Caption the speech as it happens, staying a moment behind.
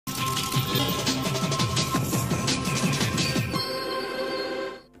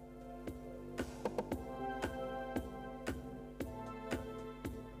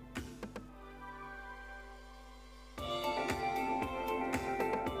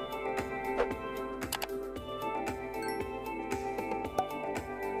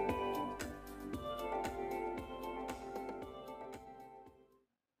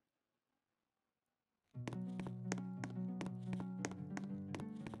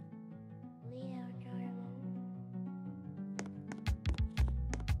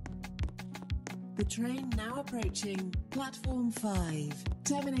The train now approaching platform 5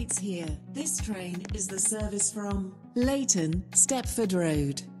 terminates here. This train is the service from Leighton, Stepford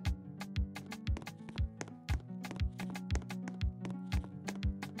Road.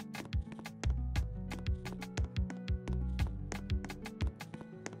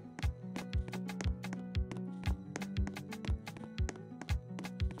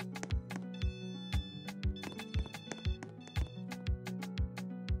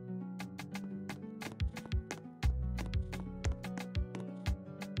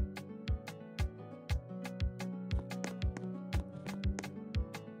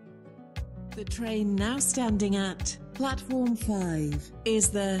 The train now standing at platform 5 is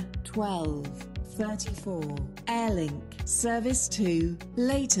the 1234 Airlink service to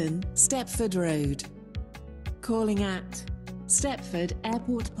Leighton, Stepford Road. Calling at Stepford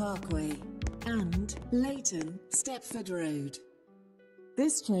Airport Parkway and Leighton, Stepford Road.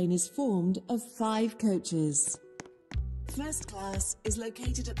 This train is formed of 5 coaches. First class is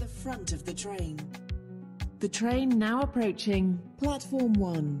located at the front of the train. The train now approaching platform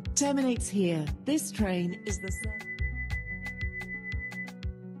 1 terminates here. This train is the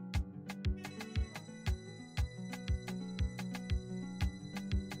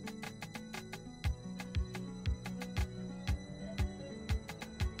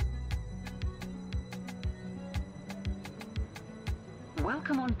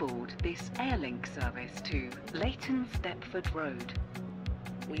Welcome on board this Airlink service to Leighton Stepford Road.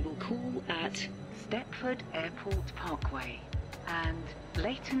 We will call at Stepford Airport Parkway and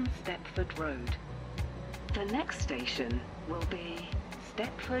Leighton Stepford Road. The next station will be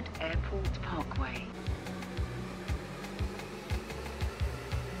Stepford Airport Parkway.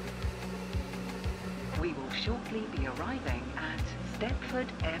 We will shortly be arriving at Stepford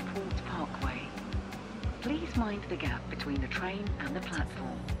Airport Parkway. Please mind the gap between the train and the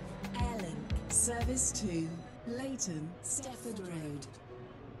platform. Airlink service to Leighton, Stepford Road.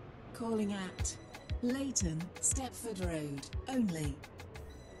 Calling at Leighton, Stepford Road only.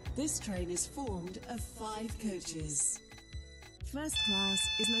 This train is formed of 5 coaches. First class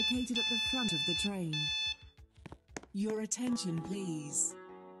is located at the front of the train. Your attention please.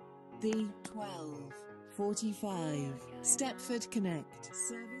 The 1245 Stepford Connect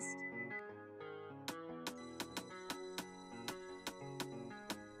service.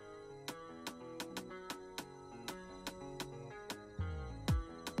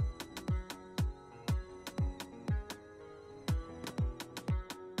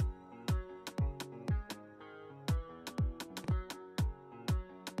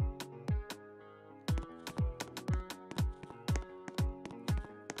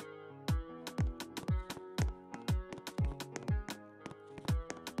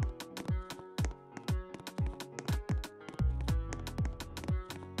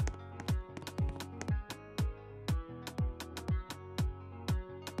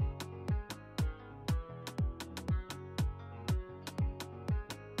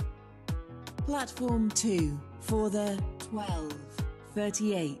 Platform 2 for the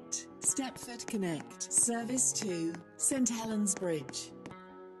 1238 Stepford Connect service to St Helens Bridge.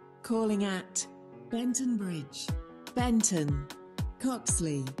 Calling at Benton Bridge, Benton,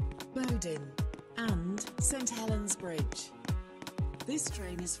 Coxley, Bowden and St Helens Bridge. This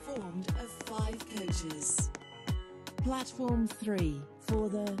train is formed of 5 coaches. Platform 3 for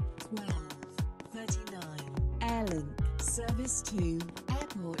the 1239 Airlink service to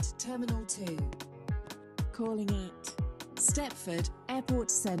Airport Terminal 2. Calling at Stepford Airport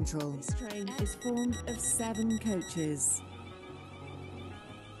Central. This train is formed of 7 coaches.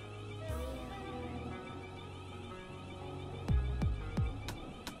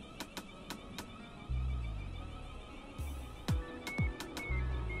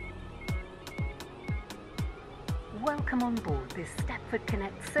 Welcome on board this Stepford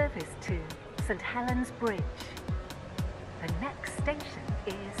Connect service to St Helens Bridge. The next station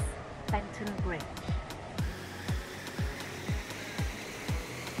is Benton Bridge.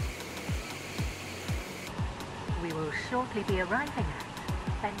 We will shortly be arriving at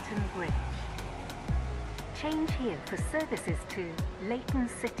Benton Bridge. Change here for services to Leighton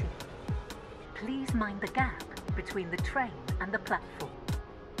City. Please mind the gap between the train and the platform.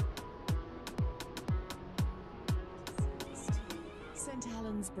 St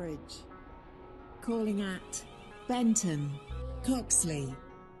Helens Bridge. Calling at Benton, Coxley,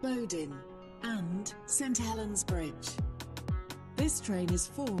 Bowden and St Helens Bridge. This train is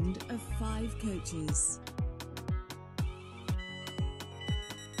formed of 5 coaches.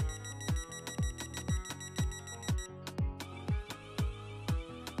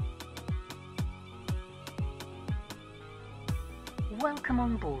 Welcome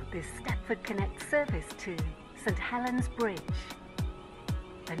on board this Stepford Connect service to St Helens Bridge.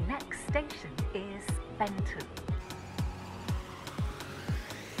 The next station is Benton.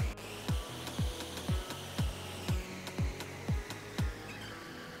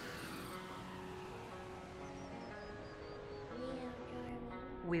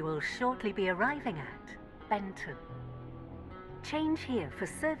 We will shortly be arriving at Benton. Change here for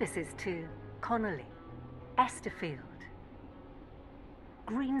services to Connolly, Esterfield,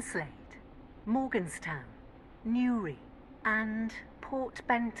 Greenslade, Morganstown, Newry and Port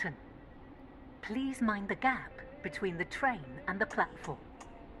Benton. Please mind the gap between the train and the platform.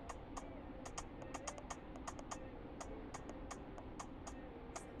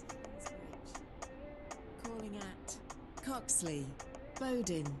 Calling at Coxley,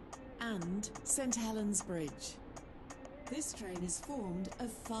 Bowdon and St Helens Bridge. This train is formed of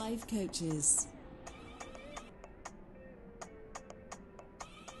 5 coaches.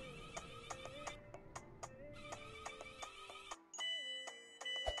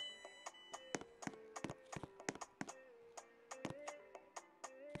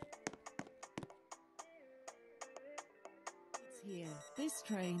 Here, this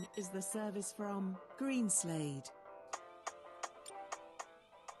train is the service from Greenslade.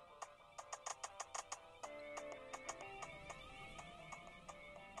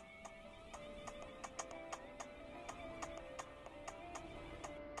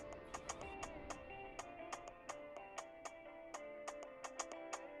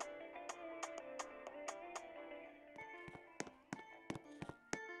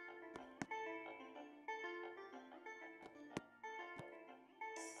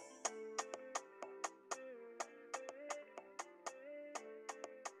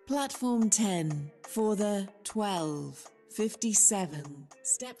 Platform 10 for the 12:57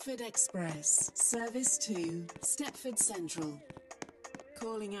 Stepford Express service to Stepford Central.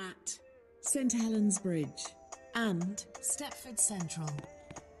 Calling at St Helens Bridge and Stepford Central.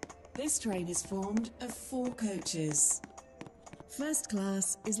 This train is formed of 4 coaches. First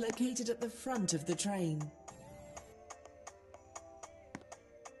class is located at the front of the train.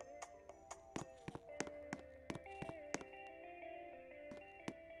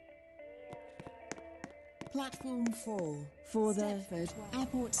 Platform 4 for the Stepford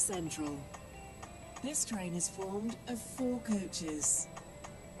Airport Central. This train is formed of 4 coaches.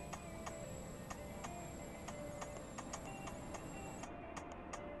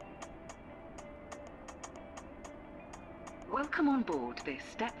 Welcome on board this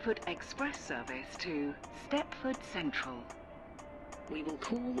Stepford Express service to Stepford Central. We will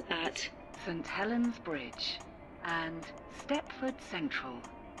call at St Helens Bridge and Stepford Central.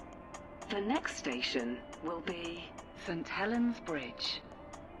 The next station will be St Helens Bridge.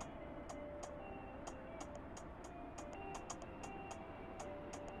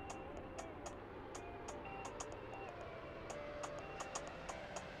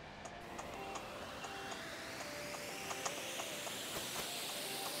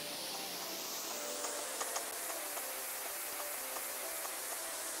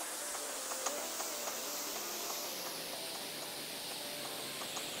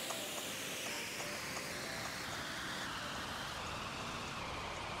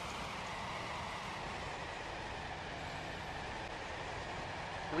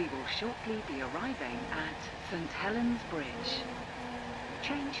 We will shortly be arriving at St Helens Bridge.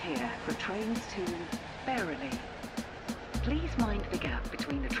 Change here for trains to Berrily. Please mind the gap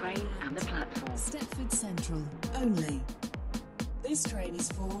between the train and the platform. Stepford Central only. This train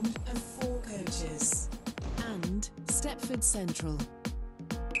is formed of 4 coaches. And Stepford Central.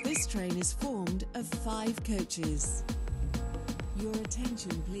 This train is formed of 5 coaches. Your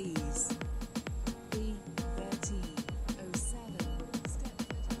attention please.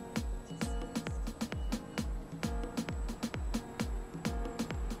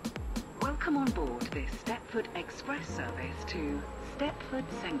 Welcome on board this Stepford Express service to Stepford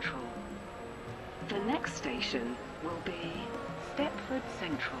Central. The next station will be Stepford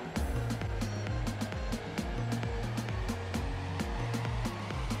Central.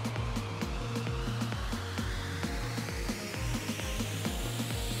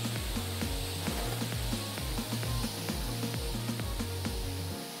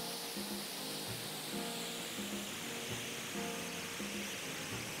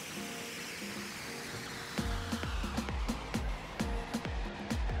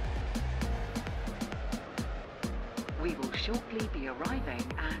 We will shortly be arriving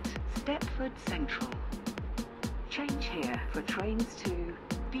at Stepford Central. Change here for trains to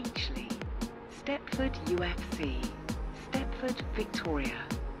Beachley, Stepford UFC, Stepford Victoria,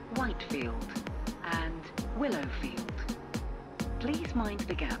 Whitefield and Willowfield. Please mind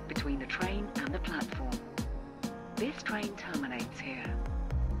the gap between the train and the platform. This train terminates here.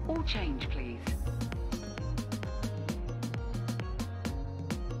 All change, please.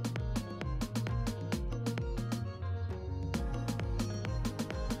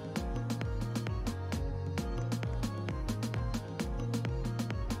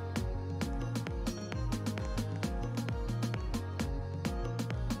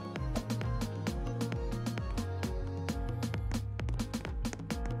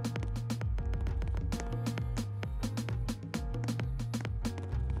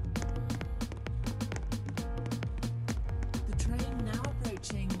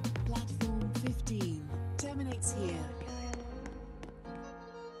 Platform 15 terminates here.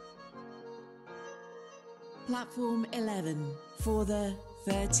 Platform 11 for the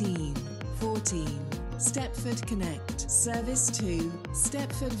 13, 14 Stepford Connect service to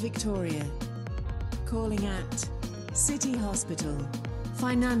Stepford Victoria. Calling at City Hospital,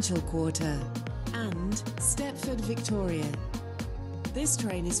 Financial Quarter and Stepford Victoria. This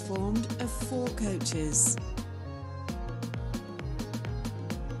train is formed of 4 coaches.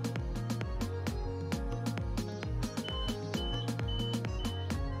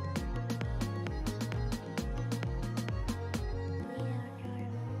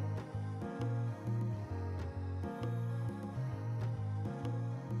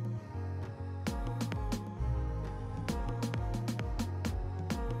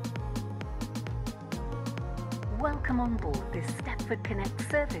 Welcome on board this Stepford Connect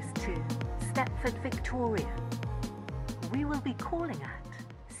service to Stepford Victoria. We will be calling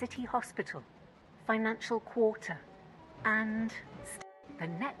at City Hospital, Financial Quarter, and the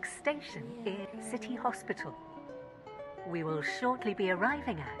next station is City Hospital. We will shortly be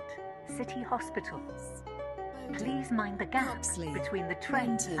arriving at City Hospital. Please mind the gap Oxley, between the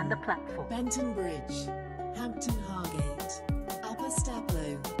train Brenton, and the platform. Benton Bridge, Hampton Hargate, Upper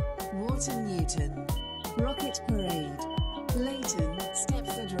Staplow, Wharton Newton, Rocket Parade, Leighton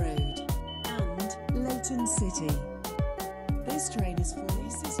Stepford Road, and Leighton City. This train is for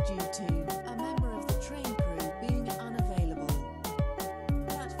this is due to a member of the train crew being unavailable.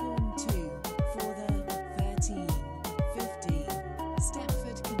 Platform 2 for the 13, 15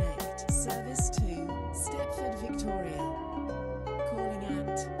 Stepford Connect service to Stepford Victoria. Calling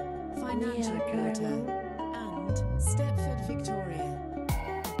at Financial Quarter and Stepford Victoria.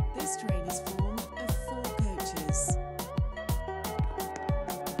 This train is formed of 4 coaches.